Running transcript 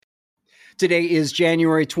Today is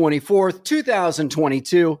January 24th,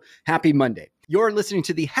 2022. Happy Monday. You're listening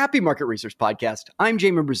to the Happy Market Research Podcast. I'm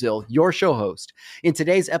Jamie Brazil, your show host. In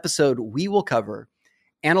today's episode, we will cover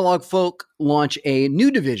Analog Folk launch a new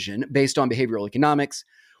division based on behavioral economics.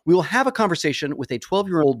 We will have a conversation with a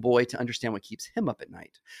 12-year-old boy to understand what keeps him up at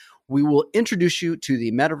night. We will introduce you to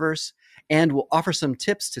the metaverse, and we'll offer some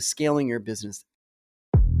tips to scaling your business.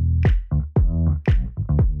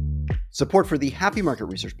 Support for the Happy Market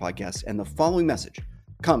Research Podcast and the following message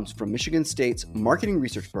comes from Michigan State's Marketing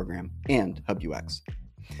Research Program and HubUX.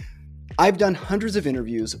 I've done hundreds of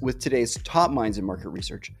interviews with today's top minds in market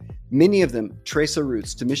research. Many of them trace their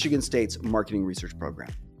roots to Michigan State's Marketing Research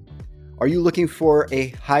Program. Are you looking for a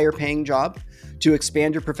higher paying job, to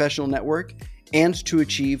expand your professional network, and to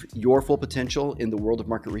achieve your full potential in the world of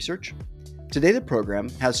market research? Today, the program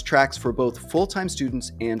has tracks for both full-time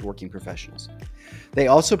students and working professionals. They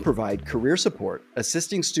also provide career support,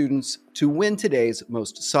 assisting students to win today's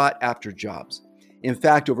most sought-after jobs. In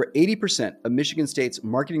fact, over 80% of Michigan State's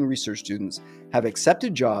marketing research students have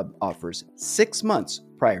accepted job offers 6 months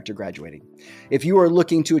prior to graduating. If you are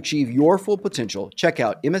looking to achieve your full potential, check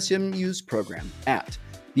out MSMU's program at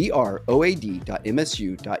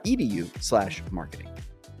broad.msu.edu/marketing.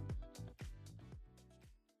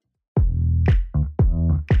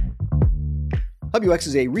 HubUX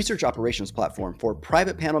is a research operations platform for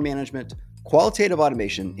private panel management, qualitative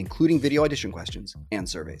automation, including video audition questions and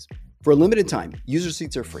surveys. For a limited time, user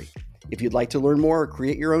seats are free. If you'd like to learn more or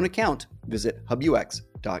create your own account, visit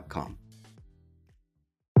hubux.com.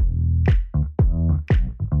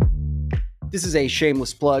 This is a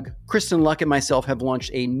shameless plug. Kristen Luck and myself have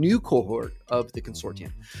launched a new cohort of the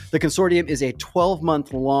Consortium. The Consortium is a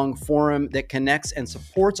 12-month-long forum that connects and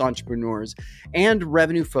supports entrepreneurs and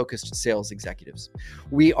revenue-focused sales executives.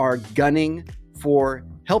 We are gunning for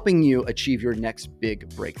helping you achieve your next big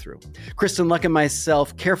breakthrough. Kristen Luck and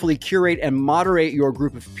myself carefully curate and moderate your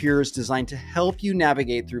group of peers designed to help you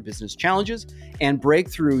navigate through business challenges and break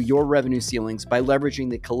through your revenue ceilings by leveraging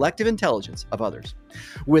the collective intelligence of others.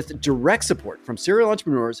 With direct support from serial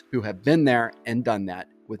entrepreneurs who have been there and done that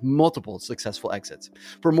with multiple successful exits.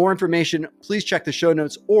 For more information, please check the show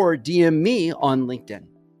notes or DM me on LinkedIn.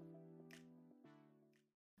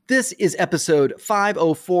 This is episode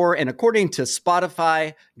 504, and according to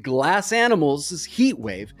Spotify, Glass Animals' Heat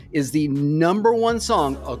Wave is the #1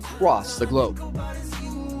 song across the globe.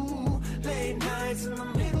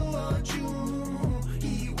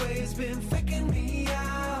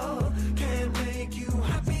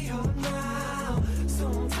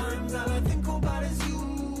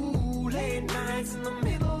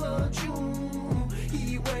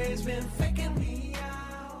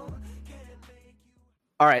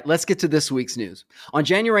 All right, let's get to this week's news. On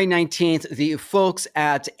January 19th, the folks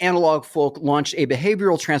at Analog Folk launched a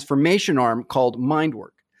behavioral transformation arm called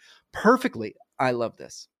MindWork. Perfectly, I love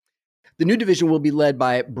this. The new division will be led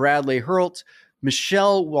by Bradley Hurlt,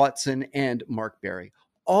 Michelle Watson, and Mark Berry,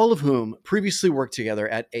 all of whom previously worked together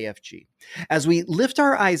at AFG. As we lift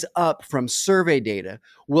our eyes up from survey data,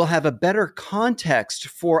 we'll have a better context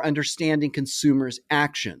for understanding consumers'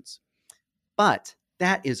 actions. But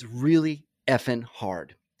that is really effing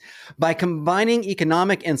hard. By combining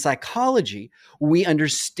economic and psychology, we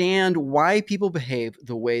understand why people behave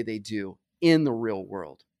the way they do in the real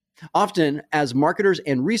world. Often, as marketers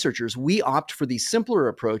and researchers, we opt for the simpler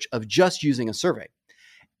approach of just using a survey.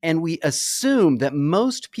 And we assume that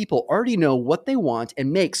most people already know what they want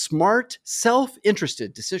and make smart,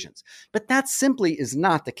 self-interested decisions. But that simply is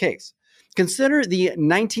not the case. Consider the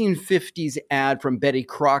 1950s ad from Betty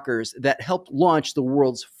Crocker's that helped launch the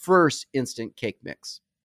world's first instant cake mix.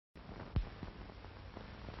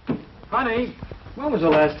 Honey, when was the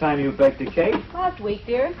last time you baked a cake? Last week,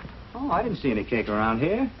 dear. Oh, I didn't see any cake around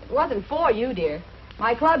here. It wasn't for you, dear.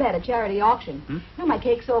 My club had a charity auction. No, my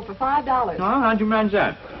cake sold for $5. Oh, how'd you manage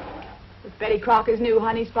that? With Betty Crocker's new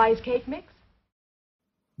honey spice cake mix.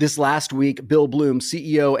 This last week, Bill Bloom,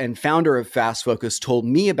 CEO and founder of Fast Focus, told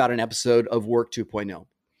me about an episode of Work 2.0.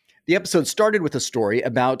 The episode started with a story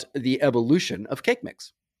about the evolution of cake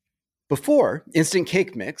mix. Before instant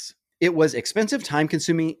cake mix, it was expensive,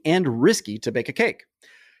 time-consuming, and risky to bake a cake.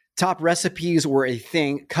 Top recipes were a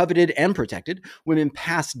thing coveted and protected. Women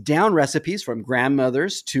passed down recipes from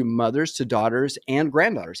grandmothers to mothers to daughters and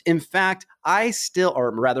granddaughters. In fact, my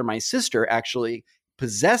sister actually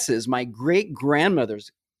possesses my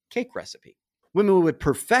great-grandmother's cake recipe. Women would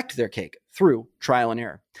perfect their cake through trial and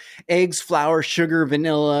error. Eggs, flour, sugar,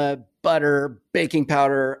 vanilla, butter, baking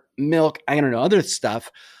powder, milk, other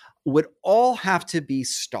stuff would all have to be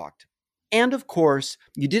stocked. And of course,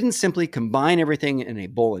 you didn't simply combine everything in a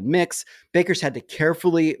bowl and mix. Bakers had to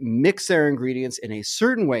carefully mix their ingredients in a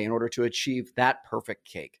certain way in order to achieve that perfect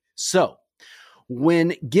cake. So,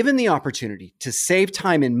 when given the opportunity to save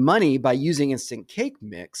time and money by using instant cake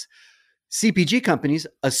mix, CPG companies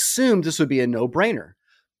assumed this would be a no-brainer.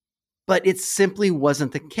 But it simply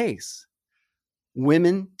wasn't the case.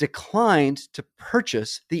 Women declined to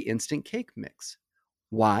purchase the instant cake mix.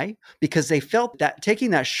 Why? Because they felt that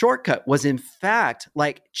taking that shortcut was in fact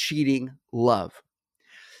like cheating love.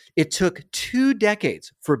 It took 2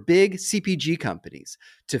 decades for big CPG companies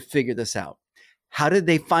to figure this out. How did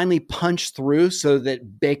they finally punch through so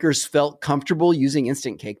that bakers felt comfortable using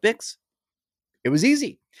instant cake mix? It was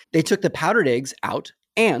easy. They took the powdered eggs out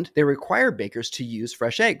and they required bakers to use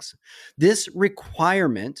fresh eggs. This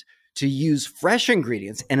requirement to use fresh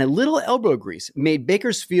ingredients and a little elbow grease made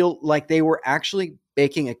bakers feel like they were actually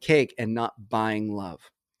baking a cake and not buying love.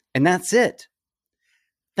 And that's it.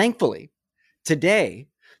 Thankfully, today,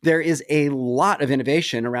 there is a lot of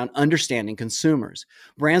innovation around understanding consumers.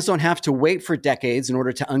 Brands don't have to wait for decades in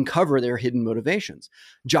order to uncover their hidden motivations.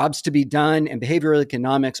 Jobs to be done and behavioral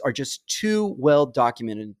economics are just 2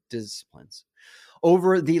 well-documented disciplines.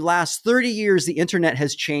 Over the last 30 years, the internet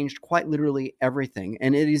has changed quite literally everything,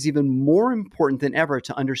 and it is even more important than ever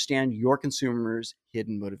to understand your consumers'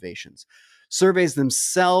 hidden motivations. Surveys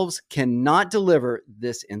themselves cannot deliver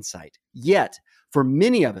this insight. Yet, for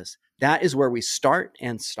many of us, that is where we start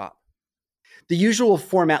and stop. The usual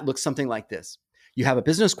format looks something like this. You have a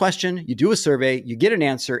business question, you do a survey, you get an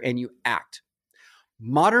answer, and you act.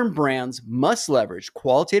 Modern brands must leverage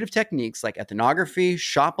qualitative techniques like ethnography,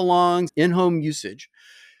 shop-alongs, in-home usage.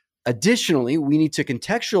 Additionally, we need to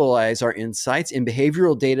contextualize our insights in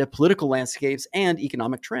behavioral data, political landscapes, and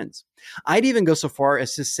economic trends. I'd even go so far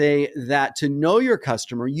as to say that to know your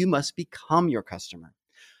customer, you must become your customer.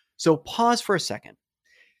 So pause for a second.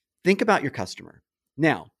 Think about your customer.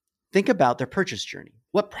 Now, think about their purchase journey.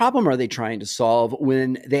 What problem are they trying to solve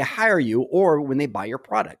when they hire you or when they buy your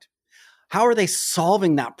product? How are they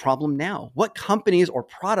solving that problem now? What companies or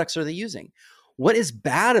products are they using? What is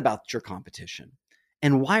bad about your competition?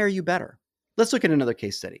 And why are you better? Let's look at another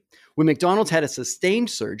case study. When McDonald's had a sustained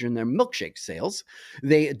surge in their milkshake sales,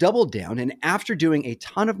 they doubled down, and after doing a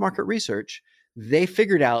ton of market research, they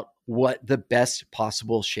figured out what the best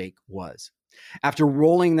possible shake was. After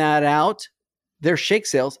rolling that out, their shake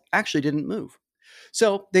sales actually didn't move.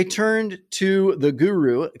 So they turned to the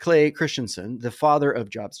guru, Clay Christensen, the father of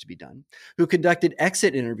Jobs to be Done, who conducted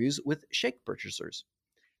exit interviews with shake purchasers.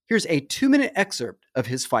 Here's a 2-minute excerpt of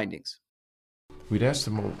his findings. We'd ask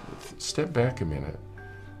them, well, step back a minute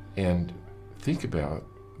and think about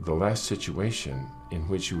the last situation in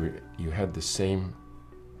which you had the same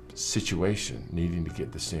situation, needing to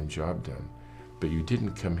get the same job done, but you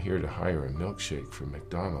didn't come here to hire a milkshake from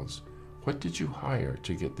McDonald's. What did you hire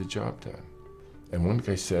to get the job done? And one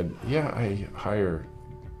guy said, yeah, I hire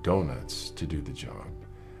donuts to do the job,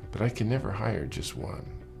 but I can never hire just one.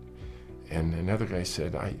 And another guy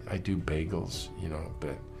said, I do bagels,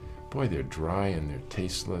 but boy, they're dry and they're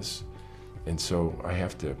tasteless. And so I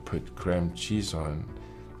have to put cream cheese on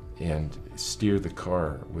and steer the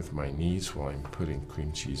car with my knees while I'm putting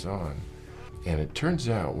cream cheese on. And it turns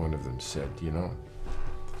out, one of them said,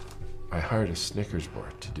 I hired a Snickers bar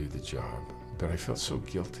to do the job, but I felt so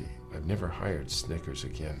guilty. I've never hired Snickers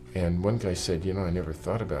again. And one guy said, I never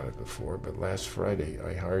thought about it before, but last Friday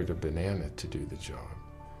I hired a banana to do the job.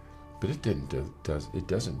 But it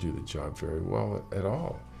doesn't do the job very well at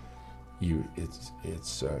all. You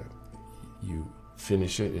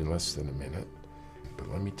finish it in less than a minute. But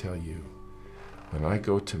let me tell you, when I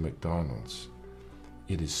go to McDonald's,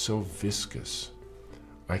 it is so viscous.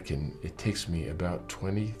 It takes me about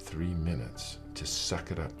 23 minutes to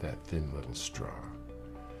suck it up that thin little straw.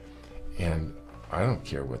 And I don't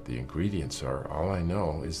care what the ingredients are. All I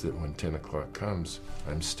know is that when 10 o'clock comes,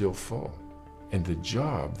 I'm still full. And the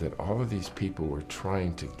job that all of these people were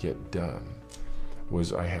trying to get done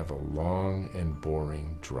was I have a long and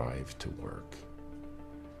boring drive to work.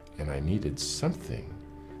 And I needed something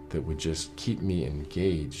that would just keep me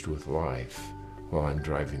engaged with life while I'm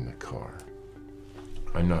driving the car.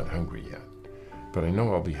 I'm not hungry yet, but I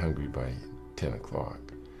know I'll be hungry by 10 o'clock.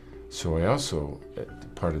 So I also,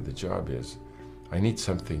 part of the job is, I need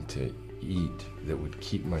something to eat that would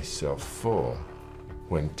keep myself full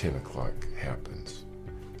when 10 o'clock happens.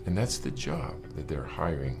 And that's the job that they're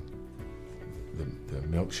hiring the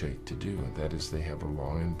milkshake to do, and that is they have a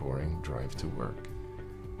long and boring drive to work.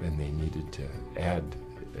 And they needed to add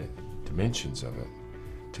dimensions of it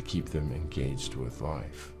to keep them engaged with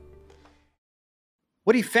life.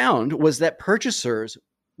 What he found was that purchasers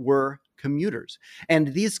were commuters.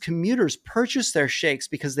 And these commuters purchased their shakes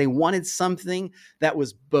because they wanted something that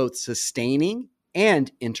was both sustaining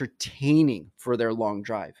and entertaining for their long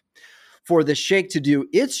drive. For the shake to do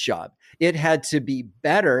its job, it had to be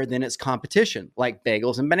better than its competition, like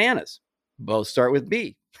bagels and bananas. Both start with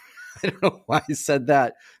B. I don't know why I said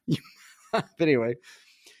that. But anyway,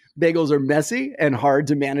 bagels are messy and hard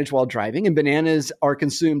to manage while driving, and bananas are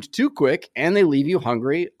consumed too quick and they leave you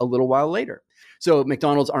hungry a little while later. So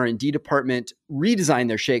McDonald's R&D department redesigned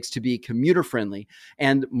their shakes to be commuter friendly,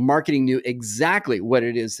 and marketing knew exactly what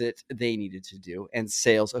it is that they needed to do, and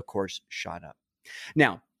sales, of course, shot up.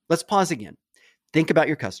 Now, let's pause again. Think about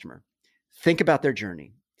your customer. Think about their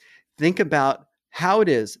journey. Think about how it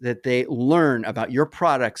is that they learn about your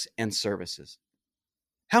products and services.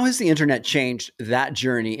 How has the internet changed that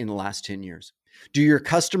journey in the last 10 years? Do your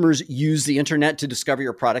customers use the internet to discover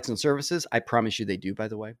your products and services? I promise you they do, by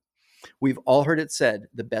the way. We've all heard it said,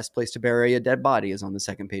 the best place to bury a dead body is on the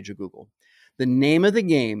second page of Google. The name of the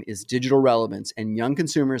game is digital relevance, and young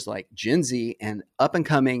consumers like Gen Z and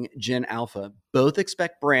up-and-coming Gen Alpha both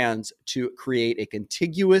expect brands to create a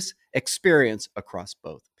contiguous experience across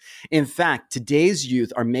both. In fact, today's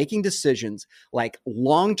youth are making decisions like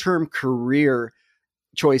long-term career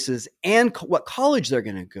choices and what college they're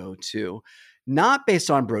going to go to, not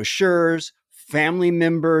based on brochures, family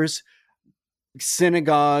members,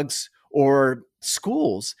 synagogues, or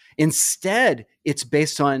schools. Instead, it's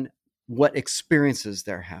based on what experiences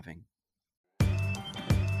they're having.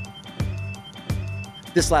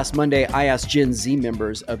 This last Monday, I asked Gen Z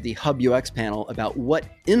members of the Hub UX panel about what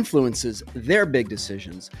influences their big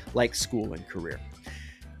decisions, like school and career.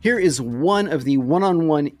 Here is one of the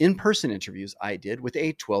one-on-one in-person interviews I did with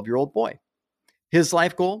a 12-year-old boy. His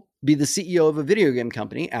life goal, be the CEO of a video game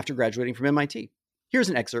company after graduating from MIT. Here's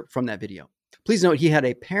an excerpt from that video. Please note he had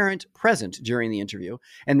a parent present during the interview,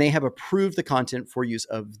 and they have approved the content for use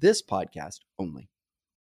of this podcast only.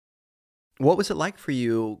 What was it like for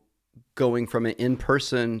you going from an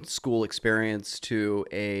in-person school experience to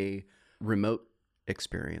a remote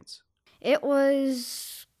experience? It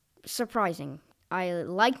was surprising. I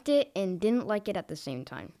liked it and didn't like it at the same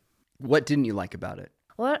time. What didn't you like about it?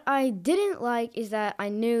 What I didn't like is that I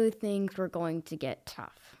knew things were going to get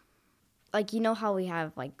tough. Like, you know how we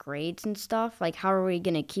have, like, grades and stuff? Like, how are we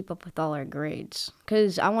going to keep up with all our grades?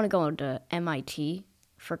 Because I want to go to MIT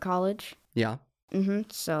for college. Yeah.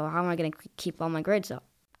 So how am I going to keep all my grades up?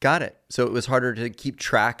 Got it. So it was harder to keep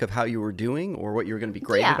track of how you were doing or what you were going to be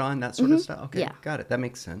graded on, that sort of stuff? Okay, yeah. Got it. That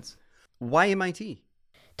makes sense. Why MIT?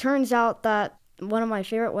 Turns out that one of my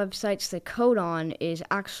favorite websites to code on is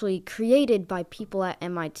actually created by people at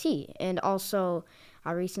MIT. And also,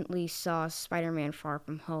 I recently saw Spider-Man Far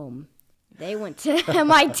From Home. They went to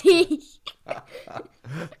MIT.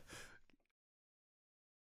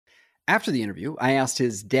 After the interview, I asked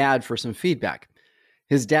his dad for some feedback.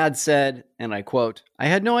 His dad said, and I quote, "I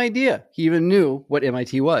had no idea he even knew what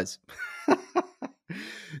MIT was."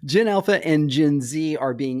 Gen Alpha and Gen Z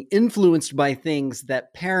are being influenced by things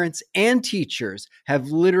that parents and teachers have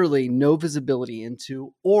literally no visibility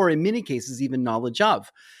into, or in many cases, even knowledge of.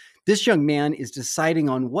 This young man is deciding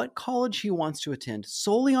on what college he wants to attend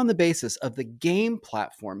solely on the basis of the game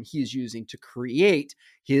platform he is using to create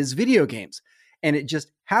his video games. And it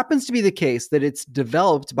just happens to be the case that it's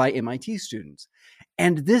developed by MIT students.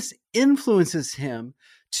 And this influences him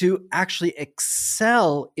to actually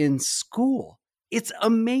excel in school. It's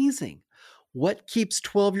amazing. What keeps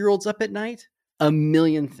 12-year-olds up at night? A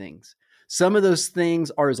million things. Some of those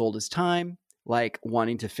things are as old as time, like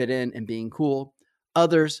wanting to fit in and being cool.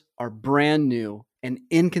 Others are brand new and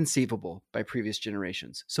inconceivable by previous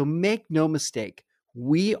generations. So make no mistake,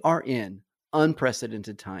 we are in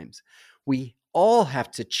unprecedented times. We all have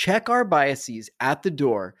to check our biases at the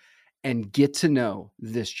door and get to know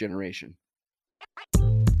this generation.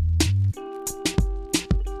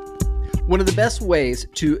 One of the best ways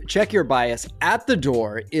to check your bias at the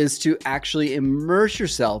door is to actually immerse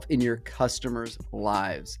yourself in your customers'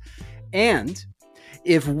 lives. And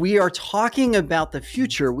if we are talking about the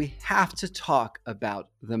future, we have to talk about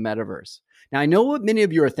the metaverse. Now, I know what many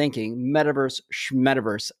of you are thinking, metaverse,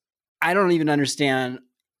 schmetaverse. I don't even understand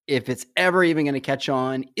if it's ever even going to catch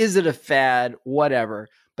on. Is it a fad? Whatever.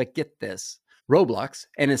 But get this. Roblox,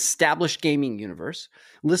 an established gaming universe,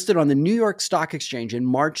 listed on the New York Stock Exchange in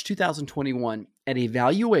March 2021 at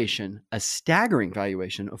a staggering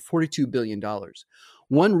valuation of $42 billion.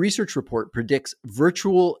 One research report predicts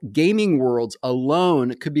virtual gaming worlds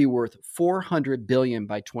alone could be worth $400 billion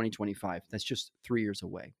by 2025. That's just 3 years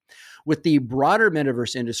away, with the broader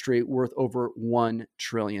metaverse industry worth over $1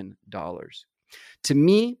 trillion. To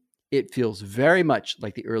me, It feels very much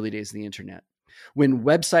like the early days of the internet, when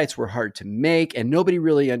websites were hard to make and nobody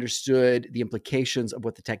really understood the implications of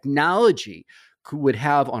what the technology would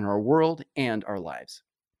have on our world and our lives.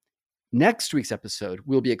 Next week's episode,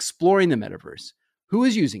 we'll be exploring the metaverse, who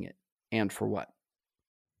is using it, and for what.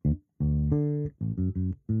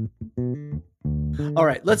 All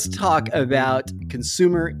right, let's talk about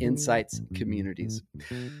consumer insights communities.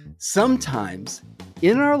 Sometimes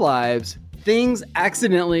in our lives, things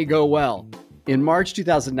accidentally go well. In March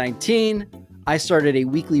 2019, I started a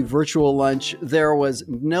weekly virtual lunch. There was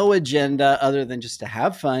no agenda other than just to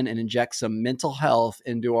have fun and inject some mental health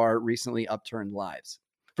into our recently upturned lives.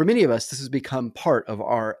 For many of us, this has become part of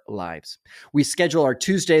our lives. We schedule our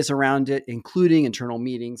Tuesdays around it, including internal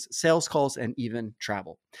meetings, sales calls, and even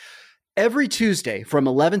travel. Every Tuesday from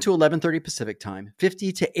 11 to 11:30 Pacific time,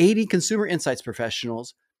 50 to 80 consumer insights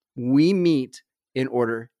professionals, we meet in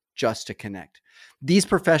order just to connect. These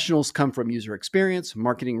professionals come from user experience,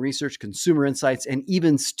 marketing research, consumer insights, and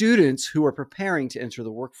even students who are preparing to enter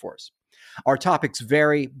the workforce. Our topics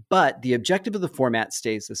vary, but the objective of the format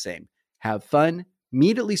stays the same. Have fun,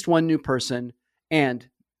 meet at least one new person, and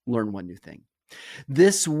learn one new thing.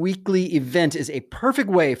 This weekly event is a perfect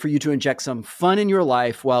way for you to inject some fun in your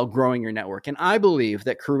life while growing your network. And I believe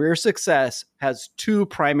that career success has two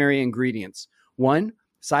primary ingredients. One,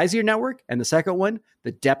 size of your network, and the second one,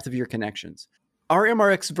 the depth of your connections. Our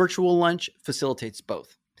MRX virtual lunch facilitates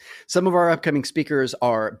both. Some of our upcoming speakers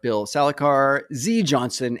are Bill Salikar, Z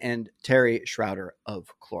Johnson, and Terry Schroeder of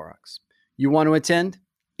Clorox. You want to attend?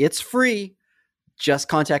 It's free. Just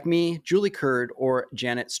contact me, Julie Curd, or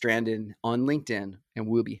Janet Strandon on LinkedIn, and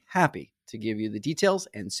we'll be happy to give you the details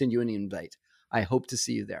and send you an invite. I hope to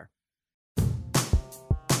see you there.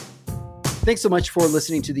 Thanks so much for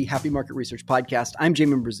listening to the Happy Market Research Podcast. I'm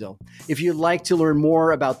Jamin Brazil. If you'd like to learn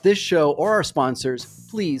more about this show or our sponsors,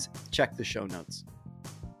 please check the show notes.